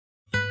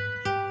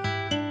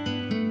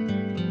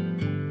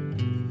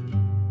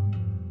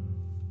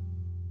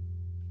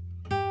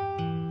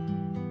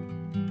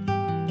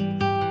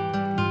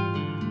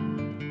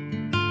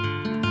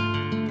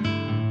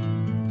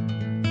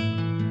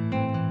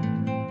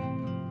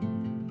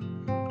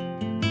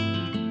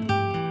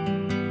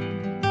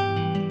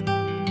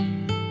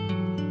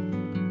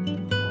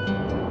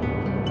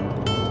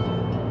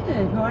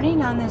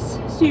morning on this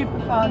super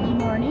foggy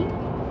morning.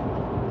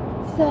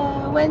 It's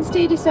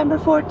Wednesday, December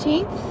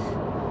 14th,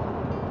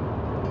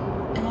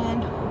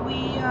 and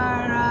we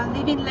are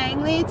leaving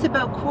Langley. It's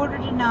about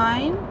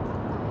 8:45.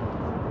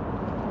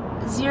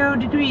 0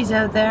 degrees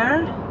out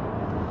there.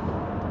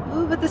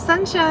 Ooh, but the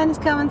sunshine is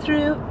coming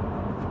through.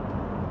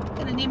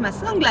 Gonna need my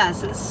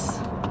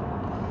sunglasses.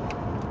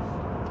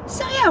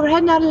 So yeah, we're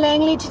heading out of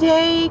Langley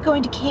today,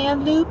 going to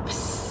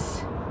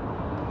Kamloops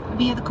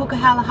via the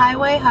Coquihalla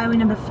Highway, highway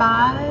number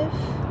 5.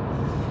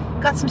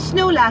 Got some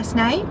snow last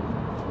night,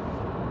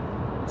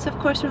 so of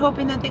course we're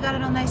hoping that they got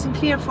it all nice and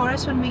clear for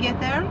us when we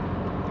get there.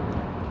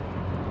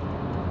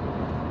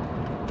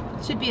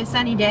 Should be a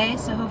sunny day,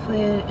 so hopefully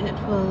it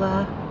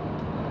will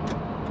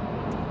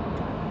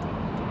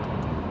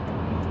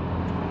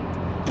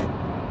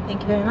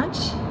thank you very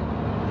much.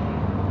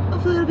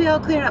 Hopefully it'll be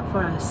all cleared up for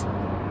us.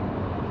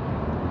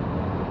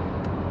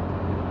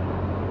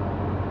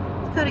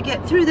 Got to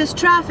get through this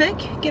traffic,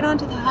 get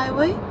onto the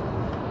highway.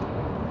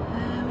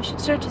 We should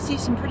start to see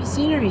some pretty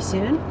scenery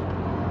soon.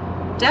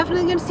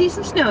 Definitely going to see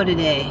some snow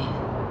today.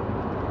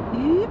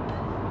 Oop.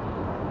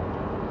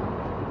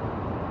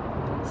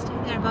 Stay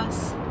there,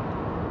 boss.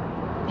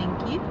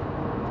 Thank you.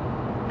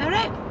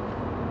 Alright.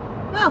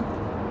 Well,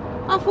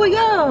 off we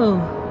go.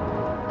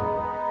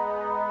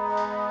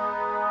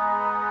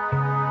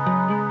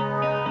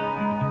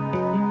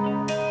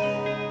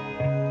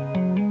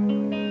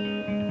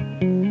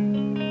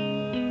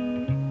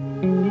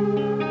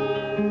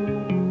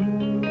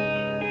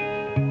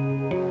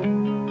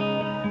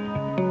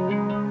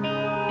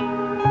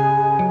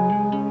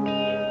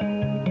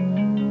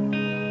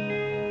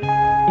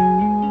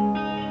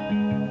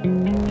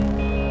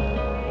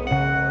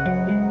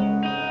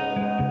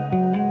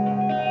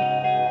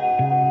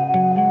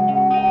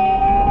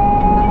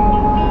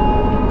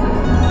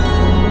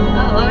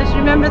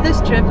 Remember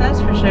this trip, that's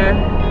for sure.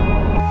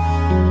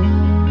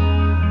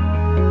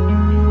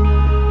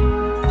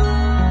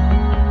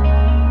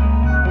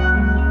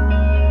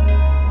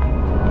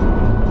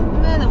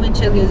 Man, the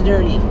windshield is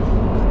dirty.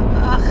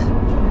 Ugh.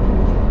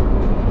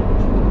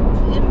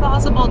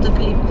 Impossible to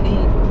keep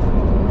clean.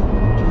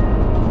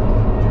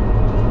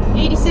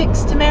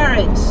 86 to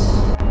Merritt.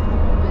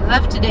 We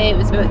left today, it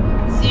was about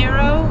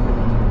 0,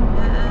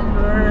 and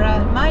we're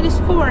at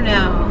 -4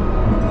 now.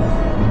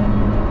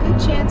 Good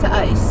chance of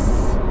ice.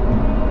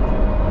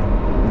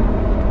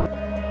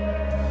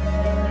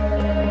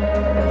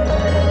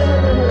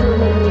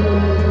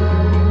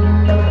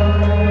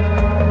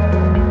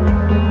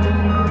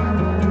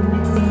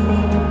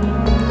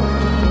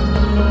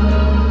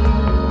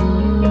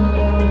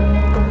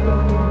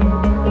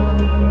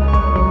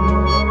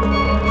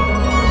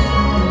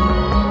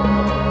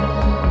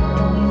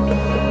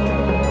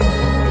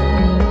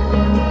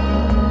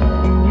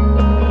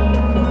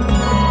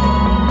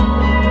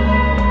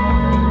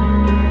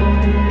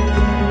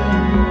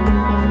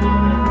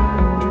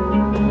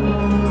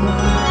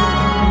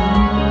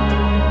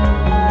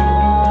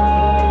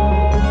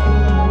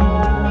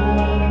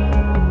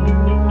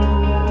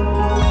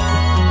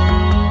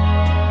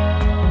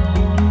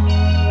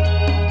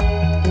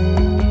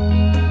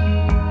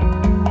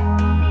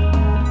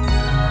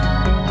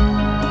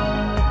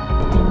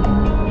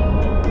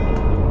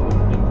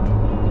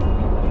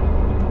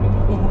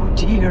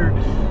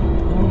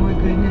 Oh my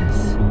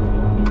goodness.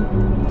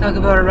 Talk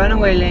about a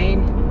runaway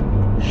lane.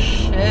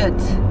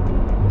 Shit.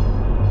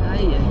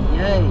 Ay,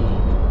 ay, ay.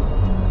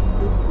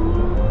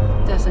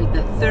 That's like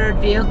the 3rd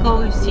vehicle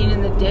we've seen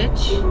in the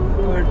ditch.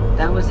 Or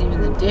that wasn't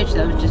even the ditch,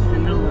 that was just in the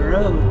middle of the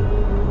road.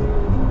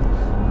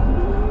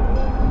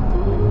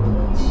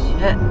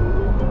 Shit.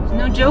 There's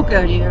no joke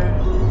out here.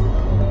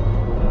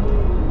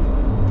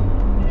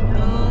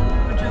 No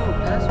joke,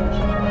 that's for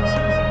sure.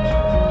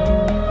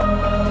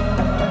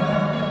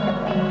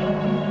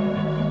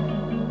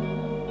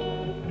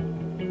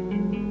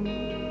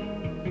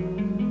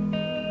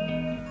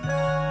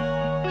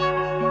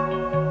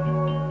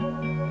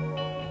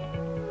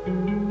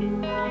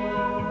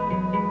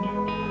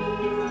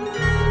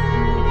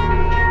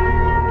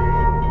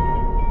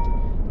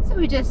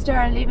 We just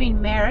started leaving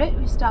Merritt.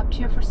 We stopped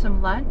here for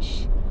some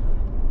lunch.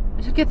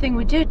 It's a good thing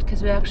we did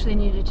because we actually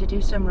needed to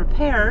do some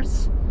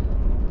repairs.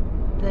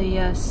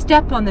 The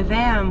step on the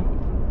van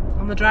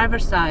on the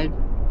driver's side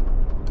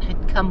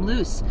had come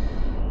loose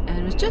and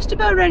it was just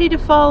about ready to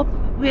fall.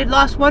 We had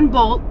lost one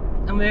bolt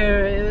and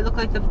it looked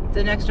like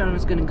the next one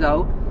was going to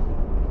go.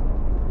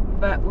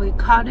 But we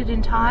caught it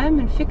in time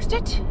and fixed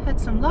it,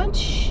 had some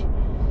lunch.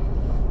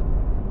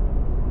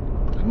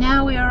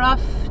 Now we are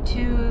off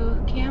to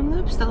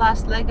Kamloops, the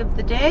last leg of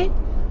the day.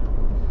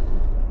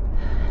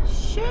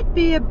 Should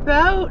be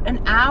about an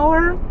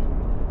hour,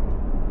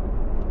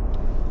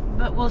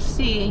 but we'll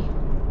see.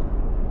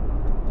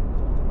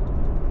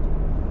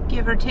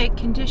 Give or take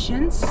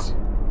conditions.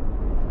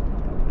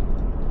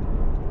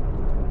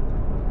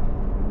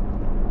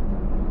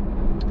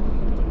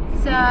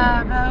 It's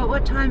about,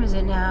 what time is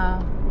it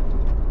now?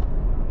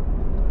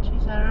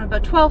 Jeez, I don't know,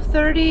 about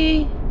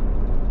 12:30.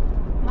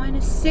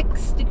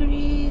 -6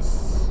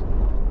 degrees.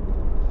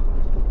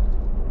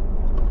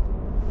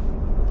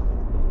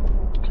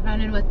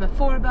 Running with my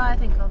 4x, I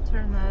think I'll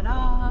turn that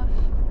off.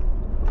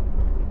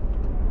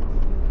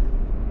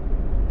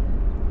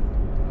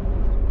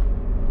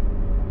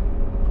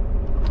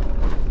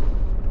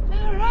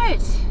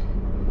 Alright,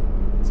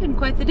 it's been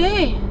quite the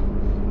day.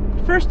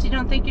 At first you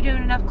don't think you're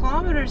doing enough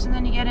kilometers, and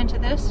then you get into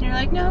this and you're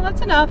like, no,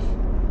 that's enough.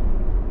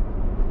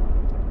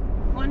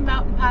 One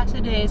mountain pass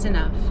a day is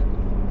enough.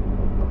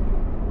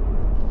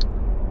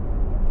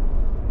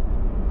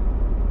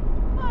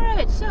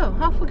 Alright, so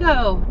off we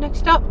go. Next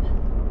stop,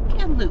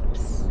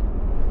 Kamloops.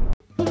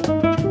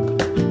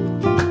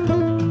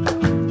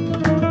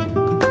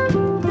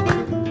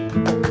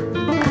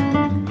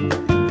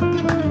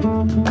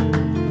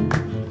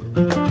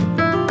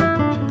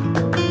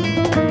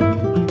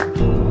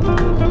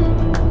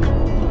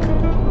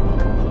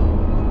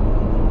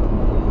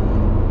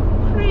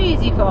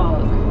 Crazy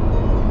fog.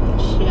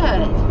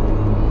 Shit.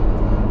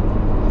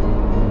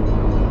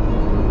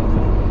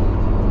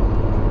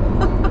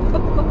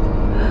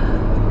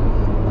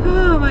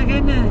 Oh my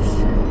goodness.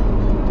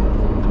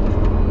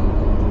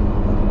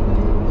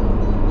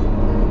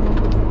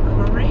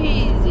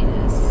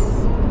 Craziness.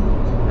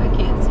 I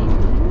can't see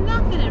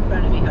nothing in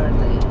front of me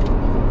hardly.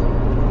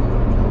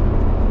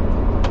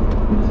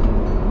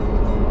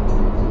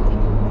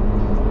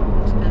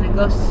 Just gonna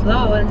go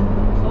slow and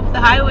hope the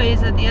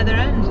highway's at the other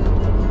end.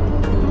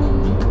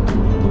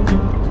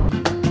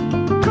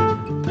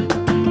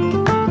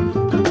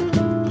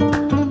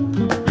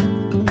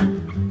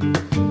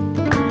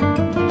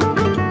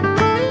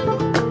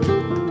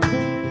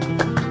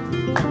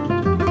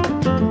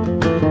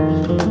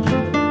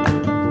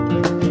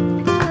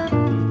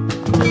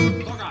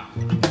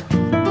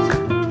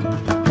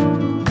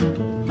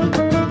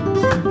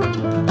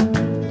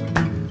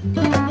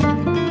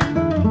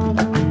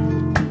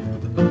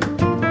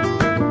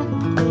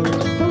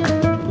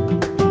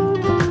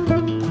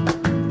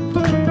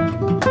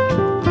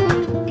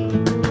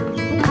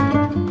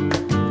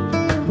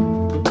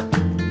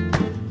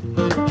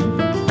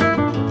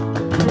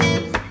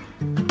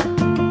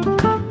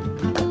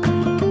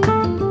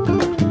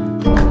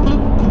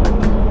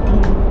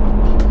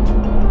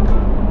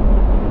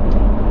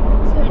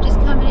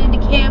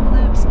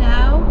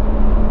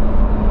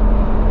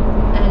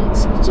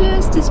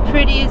 As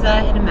pretty as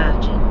I had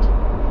imagined.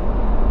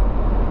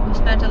 We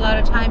spent a lot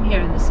of time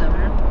here in the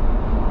summer,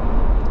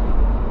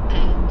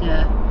 and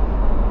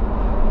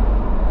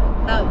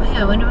thought, man,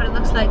 I wonder what it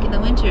looks like in the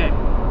winter.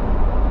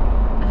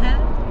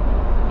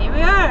 Here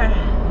we are,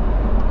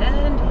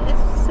 and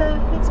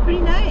it's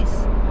pretty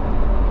nice.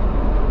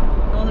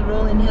 All the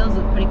rolling hills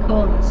look pretty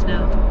cool in the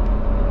snow.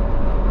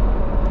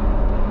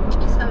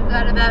 So we've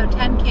got about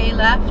 10k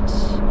left,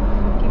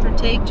 give or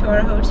take, to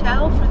our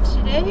hotel for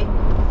today.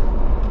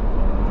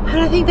 And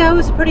I think that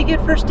was a pretty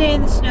good first day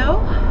in the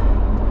snow.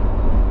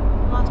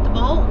 Lost a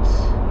bolt,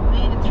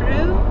 made it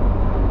through.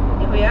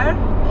 Here we are,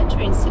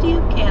 entering city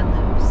of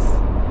Kamloops.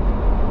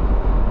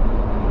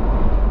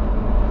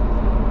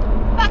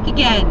 Back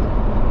again.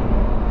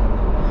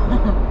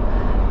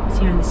 It's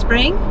here in the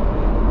spring,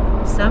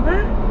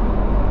 summer.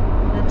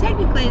 Now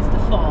technically it's the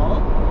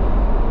fall,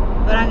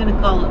 but I'm going to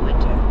call it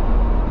winter.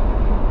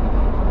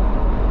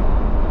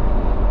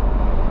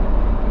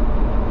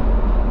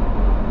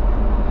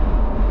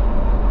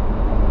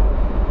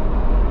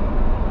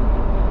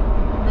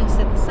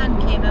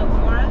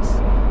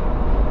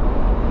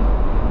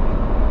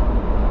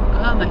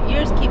 Oh, my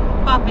ears keep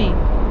popping.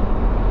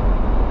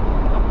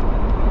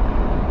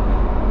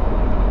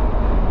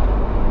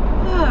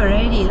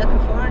 Alrighty, looking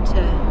forward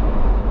to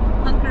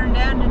hunkering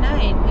down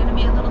tonight. Gonna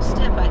be a little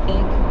stiff, I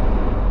think.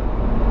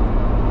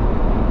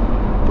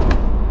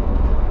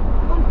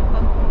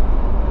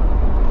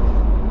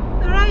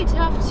 Alright,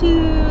 off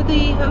to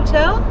the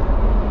hotel.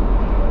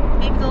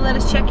 Maybe they'll let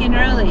us check in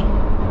early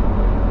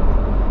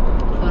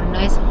for a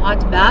nice hot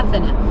bath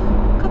and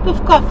a cup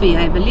of coffee,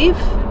 I believe,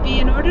 would be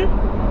in order.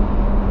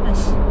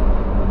 Yes,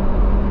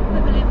 I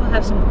believe we'll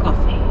have some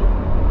coffee.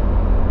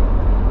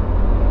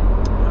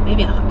 Or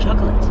maybe a hot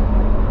chocolate.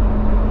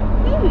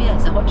 Oh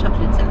yes, a hot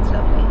chocolate sounds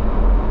lovely.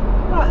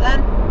 Alright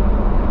then,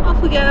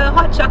 off we go,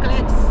 hot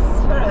chocolates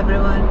for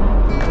everyone.